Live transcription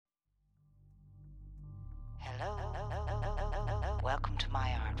welcome to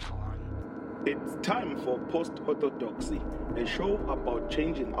my art forum. It's time for Post-Orthodoxy, a show about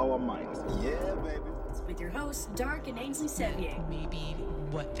changing our minds. Yeah, baby. With your hosts, Dark and Ainsley Sevier. Maybe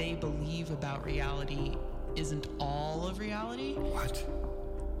what they believe about reality isn't all of reality. What?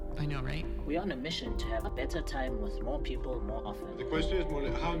 I know, right? We're on a mission to have a better time with more people more often. The question is more,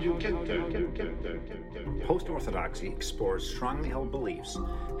 how do you get there? Post-Orthodoxy explores strongly held beliefs,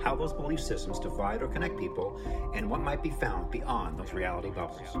 how those belief systems divide or connect people, and what might be found beyond those reality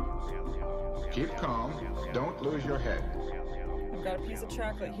bubbles. Keep calm. Don't lose your head. I've got a piece of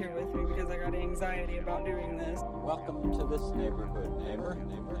chocolate here with me because I got anxiety about doing this. Welcome to this neighborhood, neighbor.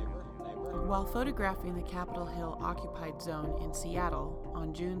 While photographing the Capitol Hill occupied zone in Seattle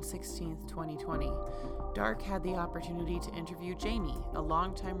on June 16, 2020, Dark had the opportunity to interview Jamie, a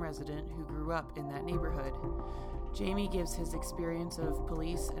longtime resident who grew up in that neighborhood. Jamie gives his experience of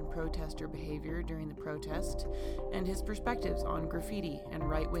police and protester behavior during the protest and his perspectives on graffiti and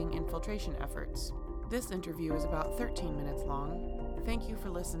right-wing infiltration efforts. This interview is about 13 minutes long. Thank you for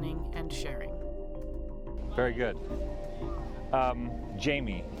listening and sharing. Very good.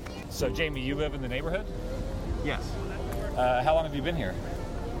 Jamie. So, Jamie, you live in the neighborhood? Yes. How long have you been here?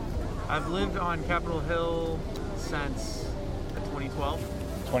 I've lived on Capitol Hill since 2012.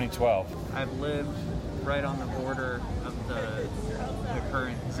 2012. I've lived right on the border of the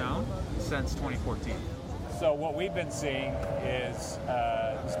current zone since 2014. So what we've been seeing is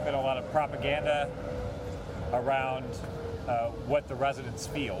there's been a lot of propaganda around what the residents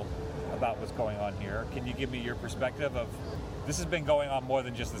feel about what's going on here. Can you give me your perspective of, this has been going on more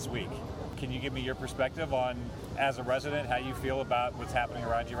than just this week. Can you give me your perspective on, as a resident, how you feel about what's happening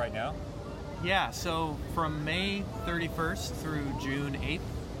around you right now? Yeah, so from May 31st through June 8th,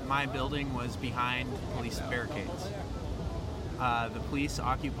 my building was behind police barricades. The police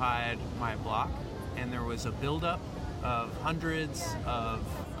occupied my block, and there was a buildup of hundreds of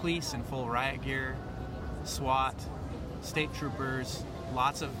police in full riot gear, SWAT, state troopers,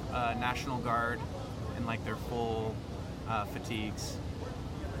 lots of National Guard in like their full fatigues.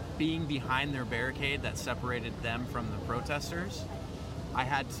 Being behind their barricade that separated them from the protesters, I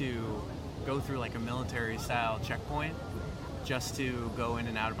had to go through like a military-style checkpoint just to go in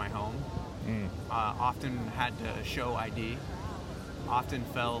and out of my home. Often had to show ID. Often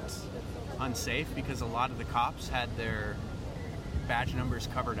felt unsafe because a lot of the cops had their badge numbers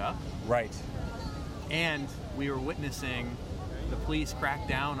covered up. Right. And we were witnessing the police crack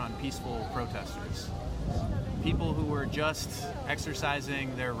down on peaceful protesters. People who were just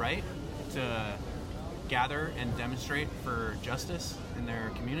exercising their right to gather and demonstrate for justice in their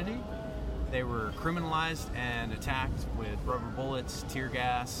community. They were criminalized and attacked with rubber bullets, tear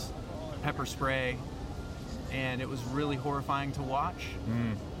gas, pepper spray, and it was really horrifying to watch.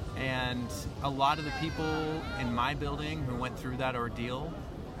 And a lot of the people in my building who went through that ordeal,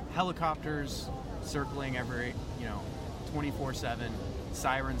 helicopters circling every, 24/7,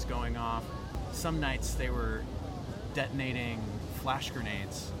 sirens going off. Some nights they were detonating flash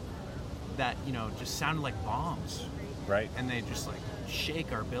grenades that, just sounded like bombs. Right. And they just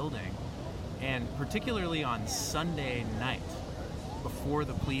shake our building. And particularly on Sunday night, before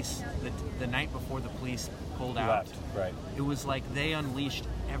the police, the night before the police pulled out, right. It was like they unleashed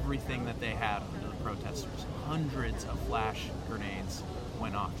everything that they had onto the protesters. Hundreds of flash grenades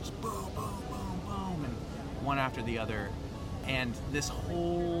went off, just boom, boom, boom, boom, and one after the other. And this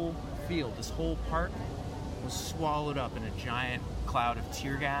whole field, this whole park, was swallowed up in a giant cloud of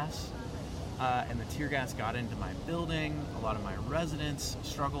tear gas. And the tear gas got into my building. A lot of my residents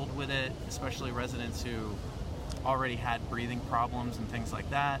struggled with it, especially residents who already had breathing problems and things like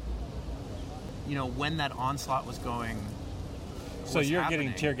that. When that onslaught was going, so you're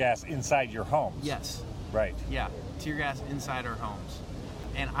getting tear gas inside your homes? Yes. Right. Yeah, tear gas inside our homes.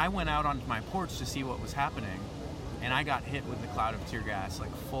 And I went out onto my porch to see what was happening, and I got hit with the cloud of tear gas,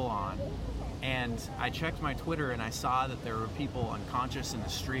 full on. And I checked my Twitter and I saw that there were people unconscious in the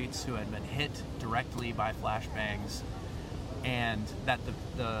streets who had been hit directly by flashbangs, and that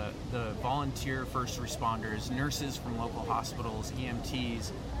the volunteer first responders, nurses from local hospitals,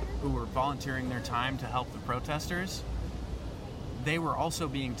 EMTs, who were volunteering their time to help the protesters, they were also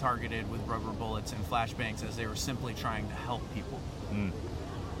being targeted with rubber bullets and flashbangs as they were simply trying to help people.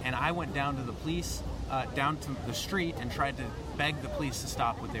 And I went down to the police, down to the street, and tried to beg the police to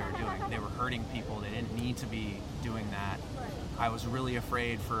stop what they were doing. They were hurting people. They didn't need to be doing that. I was really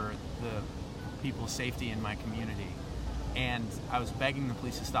afraid for the people's safety in my community. And I was begging the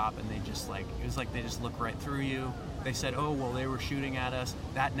police to stop, and they just it was like they just look right through you. They said, oh, well, they were shooting at us.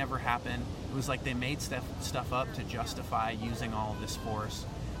 That never happened. It was like they made stuff up to justify using all of this force.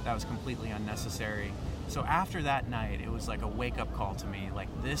 that was completely unnecessary. So after that night, it was like a wake-up call to me. Like,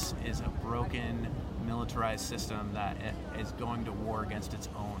 this is a broken, militarized system that is going to war against its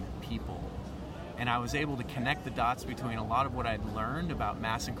own people. And I was able to connect the dots between a lot of what I'd learned about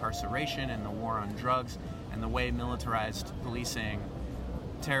mass incarceration and the war on drugs and the way militarized policing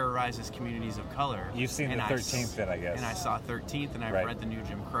terrorizes communities of color. You've seen the 13th then, I guess. And I saw 13th, and I've read The New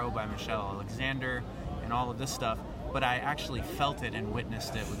Jim Crow by Michelle Alexander and all of this stuff. But I actually felt it and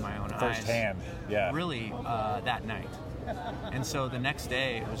witnessed it with my own eyes. Firsthand, yeah. Really, that night. And so the next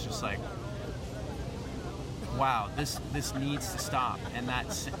day, it was just like, wow, this needs to stop. And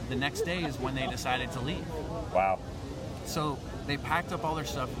the next day is when they decided to leave. Wow. So they packed up all their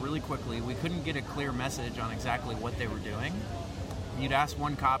stuff really quickly. We couldn't get a clear message on exactly what they were doing. You'd ask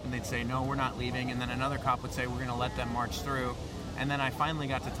one cop and they'd say, no, we're not leaving. And then another cop would say, we're going to let them march through. And then I finally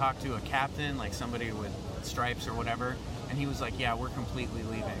got to talk to a captain, like somebody with stripes or whatever. And he was like, yeah, we're completely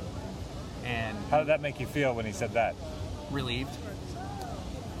leaving. And how did that make you feel when he said that? Relieved.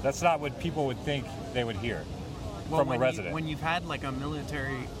 That's not what people would think they would hear from a resident. When you've had like a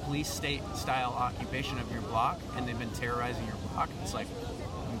military police state style occupation of your block and they've been terrorizing your block, it's like,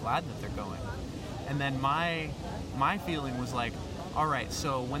 I'm glad that they're going. And then my feeling was like, all right,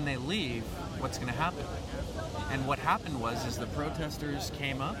 so when they leave, what's going to happen? And what happened was the protesters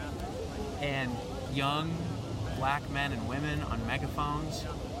came up and young black men and women on megaphones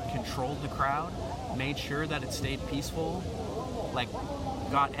controlled the crowd, made sure that it stayed peaceful, like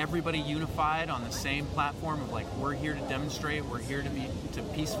got everybody unified on the same platform of like, we're here to demonstrate, we're here to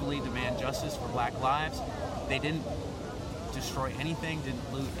peacefully demand justice for black lives. They didn't destroy anything,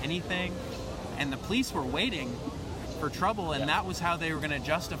 didn't loot anything, and the police were waiting for trouble, and that was how they were going to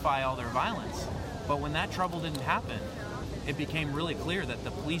justify all their violence. But when that trouble didn't happen, it became really clear that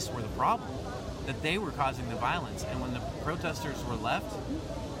the police were the problem, that they were causing the violence. And when the protesters were left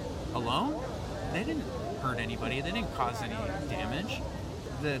alone, they didn't hurt anybody, they didn't cause any damage.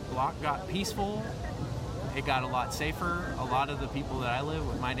 The block got peaceful, it got a lot safer. A lot of the people that I live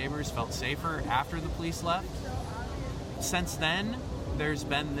with, my neighbors, felt safer after the police left. Since then, there's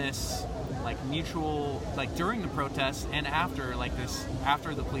been this like mutual, like during the protests and after, like this,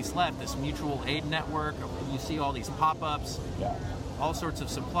 after the police left, this mutual aid network. You see all these pop-ups, all sorts of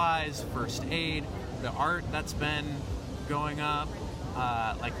supplies, first aid, the art that's been going up,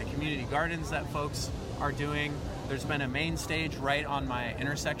 like the community gardens that folks are doing. There's been a main stage right on my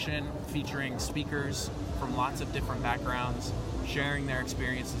intersection featuring speakers from lots of different backgrounds, sharing their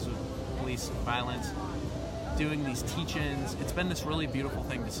experiences with police violence, doing these teach-ins. It's been this really beautiful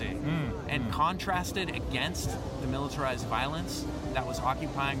thing to see. And contrasted against the militarized violence that was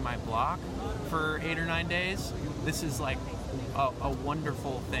occupying my block for 8 or 9 days, this is like a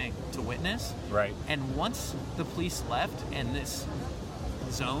wonderful thing to witness. Right. And once the police left and this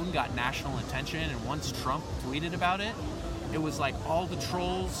zone got national attention, and once Trump tweeted about it, it was like all the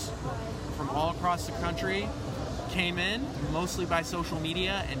trolls from all across the country came in, mostly by social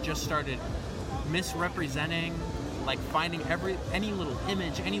media, and just started misrepresenting, like finding any little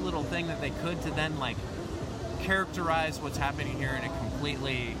image, any little thing that they could to then like characterize what's happening here in a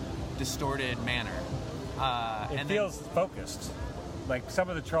completely distorted manner. It feels focused. Like some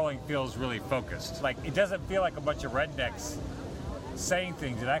of the trolling feels really focused. Like it doesn't feel like a bunch of rednecks saying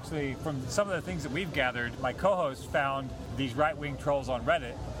things. It actually, from some of the things that we've gathered, my co-host found these right-wing trolls on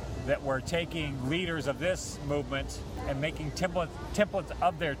Reddit that were taking leaders of this movement and making templates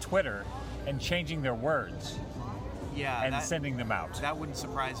of their Twitter and changing their words, and sending them out. That wouldn't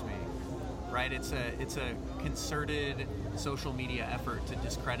surprise me, right? It's a concerted social media effort to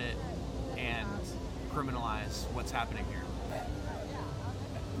discredit and criminalize what's happening here.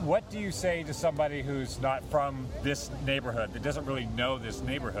 What do you say to somebody who's not from this neighborhood, that doesn't really know this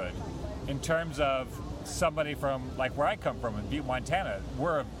neighborhood, in terms of somebody from, like where I come from in Butte, Montana?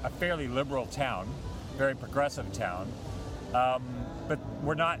 We're a fairly liberal town, very progressive town, but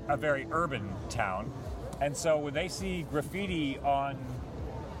we're not a very urban town. And so when they see graffiti on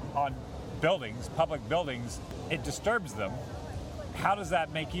buildings, public buildings, it disturbs them. How does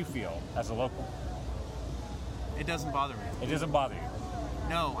that make you feel as a local? It doesn't bother me. It doesn't bother you?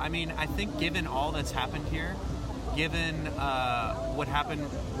 No, I mean, I think given all that's happened here, given what happened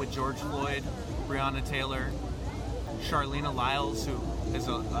with George Floyd, Breonna Taylor, Charlena Lyles, who is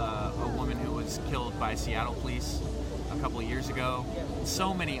a woman who was killed by Seattle police a couple of years ago,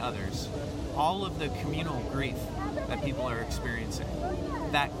 so many others, all of the communal grief that people are experiencing,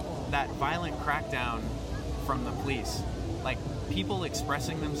 that violent crackdown from the police, like people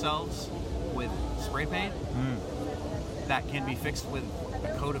expressing themselves with spray paint that can be fixed with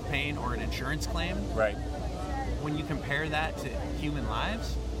a coat of paint or an insurance claim. Right. When you compare that to human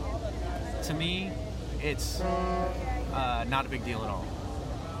lives, to me, it's not a big deal at all.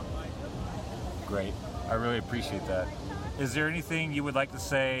 Great. I really appreciate that. Is there anything you would like to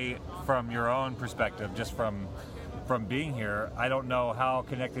say from your own perspective, just from being here? I don't know how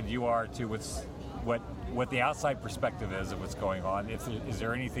connected you are to what the outside perspective is of what's going on. Is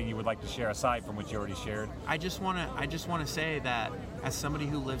there anything you would like to share aside from what you already shared? I just want to say that as somebody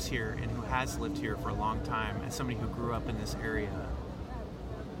who lives here and who has lived here for a long time, as somebody who grew up in this area,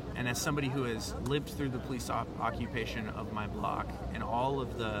 and as somebody who has lived through the police occupation of my block and all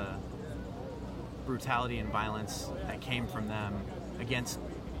of the brutality and violence that came from them against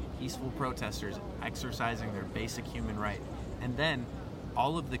peaceful protesters exercising their basic human right, and then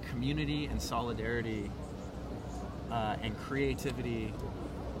all of the community and solidarity and creativity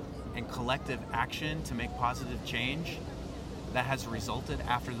and collective action to make positive change that has resulted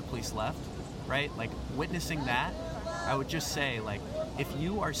after the police left, right? Like, witnessing that, I would just say, like, if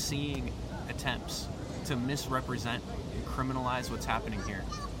you are seeing attempts to misrepresent and criminalize what's happening here,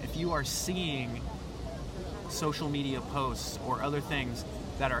 if you are seeing social media posts or other things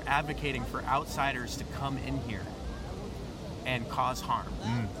that are advocating for outsiders to come in here and cause harm,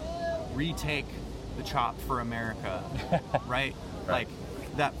 retake the chop for America, right? Like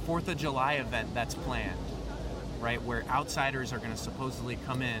that 4th of July event that's planned, right? Where outsiders are going to supposedly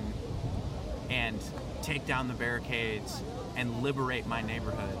come in and take down the barricades and liberate my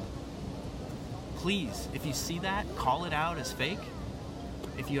neighborhood. Please, if you see that, call it out as fake.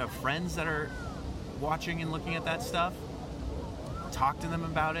 If you have friends that are watching and looking at that stuff, talk to them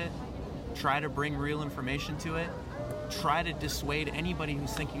about it. Try to bring real information to it. Try to dissuade anybody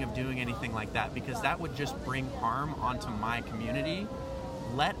who's thinking of doing anything like that, because that would just bring harm onto my community.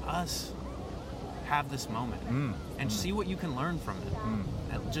 Let us have this moment and see what you can learn from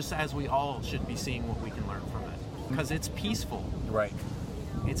it. Just as we all should be seeing what we can learn from it, because it's peaceful. Right.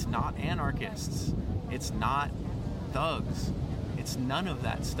 It's not anarchists. It's not thugs. It's none of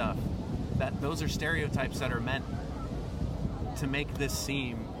that stuff. Those are stereotypes that are meant to make this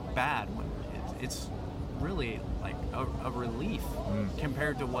seem bad. It's really like a relief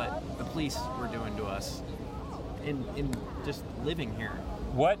compared to what the police were doing to us in just living here.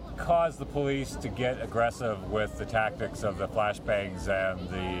 What caused the police to get aggressive with the tactics of the flashbangs and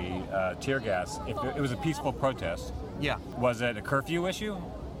the tear gas? If it was a peaceful protest. Yeah. Was it a curfew issue?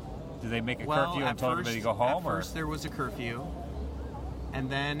 Did they make a curfew and told everybody to go home? At first there was a curfew, and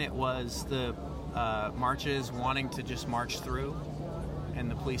then it was the marches wanting to just march through,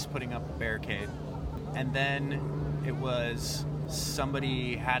 and the police putting up a barricade. And then it was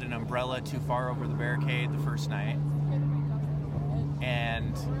somebody had an umbrella too far over the barricade the first night,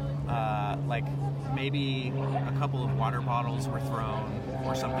 and like maybe a couple of water bottles were thrown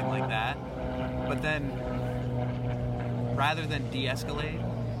or something like that. But then rather than de-escalate,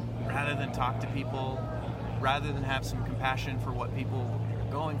 rather than talk to people, rather than have some compassion for what people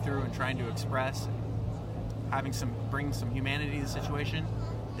are going through and trying to express, bring some humanity to the situation,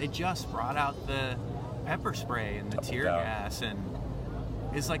 they just brought out the pepper spray and the tear gas, and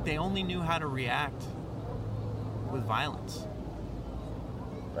it's like they only knew how to react with violence.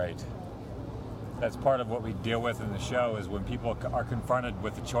 Right. That's part of what we deal with in the show, is when people are confronted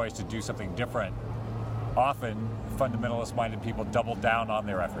with the choice to do something different. Often, fundamentalist-minded people double down on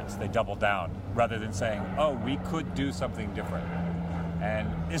their efforts. They double down rather than saying, oh, we could do something different. And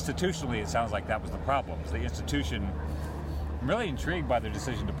institutionally, it sounds like that was the problem. So the institution, I'm really intrigued by their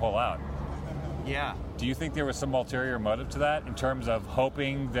decision to pull out. Yeah. Do you think there was some ulterior motive to that, in terms of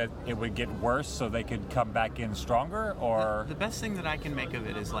hoping that it would get worse so they could come back in stronger, or? The best thing that I can make of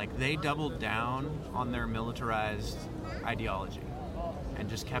it is, like, they doubled down on their militarized ideology and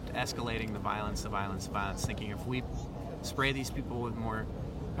just kept escalating the violence, thinking if we spray these people with more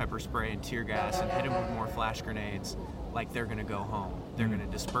pepper spray and tear gas and hit them with more flash grenades, like, they're going to go home. They're going to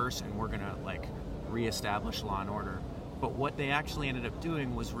disperse, and we're going to, like, reestablish law and order. But what they actually ended up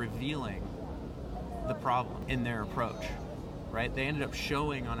doing was revealing the problem in their approach, right? They ended up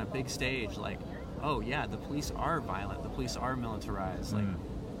showing on a big stage, like, oh yeah, the police are violent, the police are militarized, like,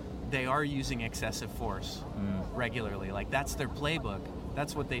 they are using excessive force regularly, like, that's their playbook,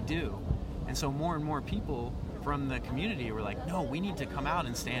 that's what they do. And so more and more people from the community were like, no, we need to come out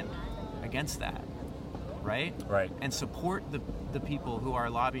and stand against that, right? Right. And support the people who are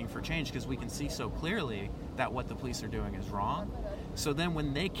lobbying for change, because we can see so clearly that what the police are doing is wrong. So then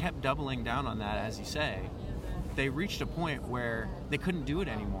when they kept doubling down on that, as you say, they reached a point where they couldn't do it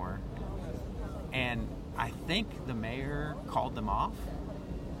anymore. And I think the mayor called them off.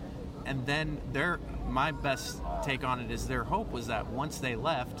 And then my best take on it is their hope was that once they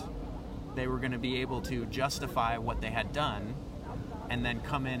left, they were going to be able to justify what they had done and then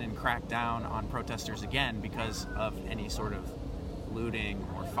come in and crack down on protesters again because of any sort of looting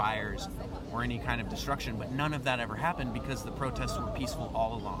or fires or any kind of destruction. But none of that ever happened because the protests were peaceful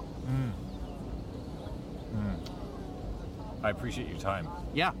all along. I appreciate your time.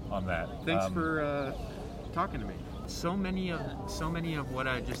 Yeah. On that. Thanks for talking to me. So many of what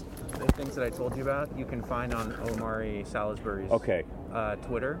the things that I told you about, you can find on Omari Salisbury's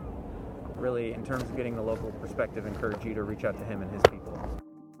Twitter. Really, in terms of getting the local perspective, encourage you to reach out to him and his people.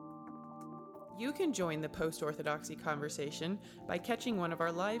 You can join the post-orthodoxy conversation by catching one of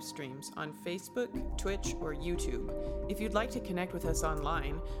our live streams on Facebook, Twitch, or YouTube. If you'd like to connect with us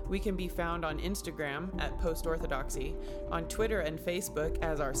online, we can be found on Instagram at post-orthodoxy, on Twitter and Facebook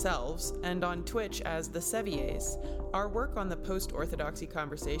as ourselves, and on Twitch as the Seviers. Our work on the post-orthodoxy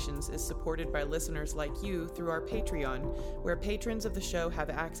conversations is supported by listeners like you through our Patreon, where patrons of the show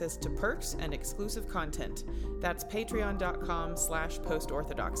have access to perks and exclusive content. That's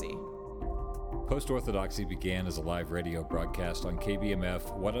patreon.com/postorthodoxy. Post-Orthodoxy began as a live radio broadcast on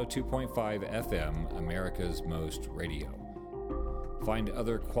KBMF 102.5 FM, America's Most Radio. Find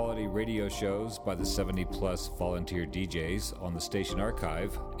other quality radio shows by the 70-plus volunteer DJs on the station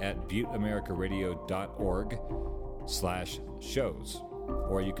archive at butteamericaradio.org/shows,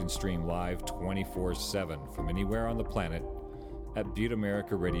 or you can stream live 24/7 from anywhere on the planet at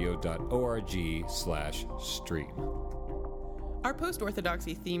butteamericaradio.org/stream. Our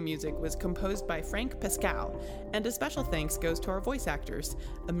post-orthodoxy theme music was composed by Frank Pascal, and a special thanks goes to our voice actors,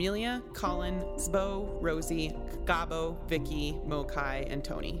 Amelia, Colin, Zbo, Rosie, Gabo, Vicky, Mokai, and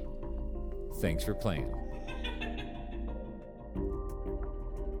Tony. Thanks for playing.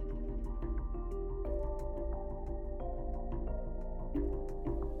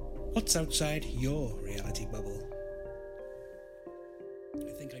 What's outside your reality bubble?